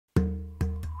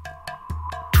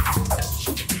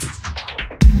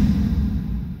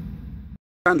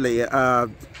Stanley,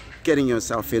 getting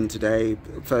yourself in today,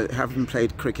 for having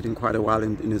played cricket in quite a while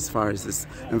in as far as this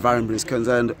environment is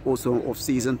concerned, also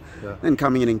off-season, then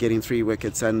coming in and getting 3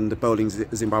 wickets and bowling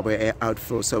Zimbabwe A out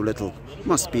for so little,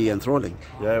 must be enthralling.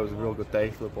 Yeah, it was a real good day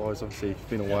for the boys. Obviously, it's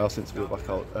been a while since we were back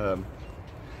out,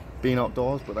 being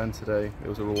outdoors, but then today it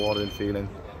was a rewarding feeling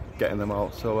getting them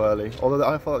out so early. Although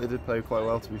I thought they did play quite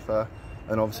well, to be fair,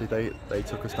 and obviously they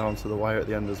took us down to the wire at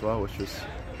the end as well, which was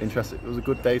interesting. It was a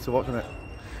good day to watch, wasn't it?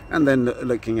 And then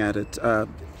looking at it,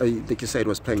 like you said,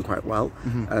 was playing quite well.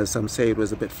 Some say it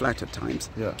was a bit flat at times.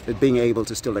 Yeah. But being able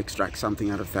to still extract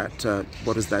something out of that,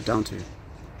 what is that down to?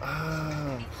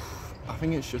 I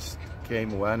think it's just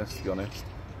game awareness, to be honest.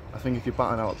 I think if you're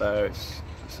batting out there, it's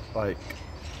like, do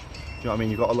you know what I mean?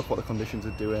 You've got to look what the conditions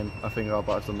are doing. I think our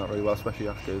batter's done that really well, especially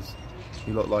after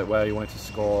you looked like where you wanted to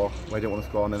score, where you didn't want to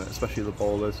score, and then especially the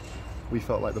bowlers. We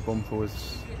felt like the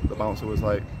bouncer was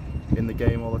like in the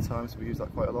game all the time, so we used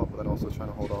that quite a lot, but then also trying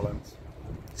to hold our lengths.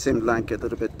 Seemed like a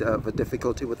little bit of a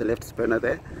difficulty with the left spinner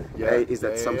there. Yeah, is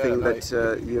that something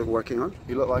that you're working on?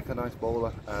 He looked like a nice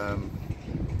bowler.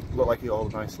 Looked like he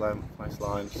held a nice line.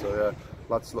 So yeah,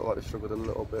 lads looked like they struggled a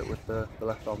little bit with the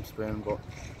left arm spin, but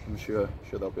I'm sure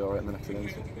they'll be all right in the next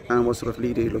innings. And what sort of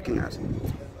lead are you looking at?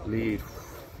 Lead,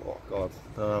 oh God,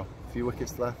 a few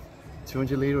wickets left.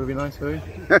 200 lead would be nice for you.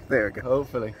 There we go.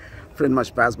 Hopefully. Pretty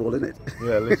much Bazball, isn't it?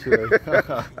 Yeah, literally.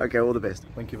 Okay, all the best.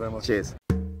 Thank you very much. Cheers.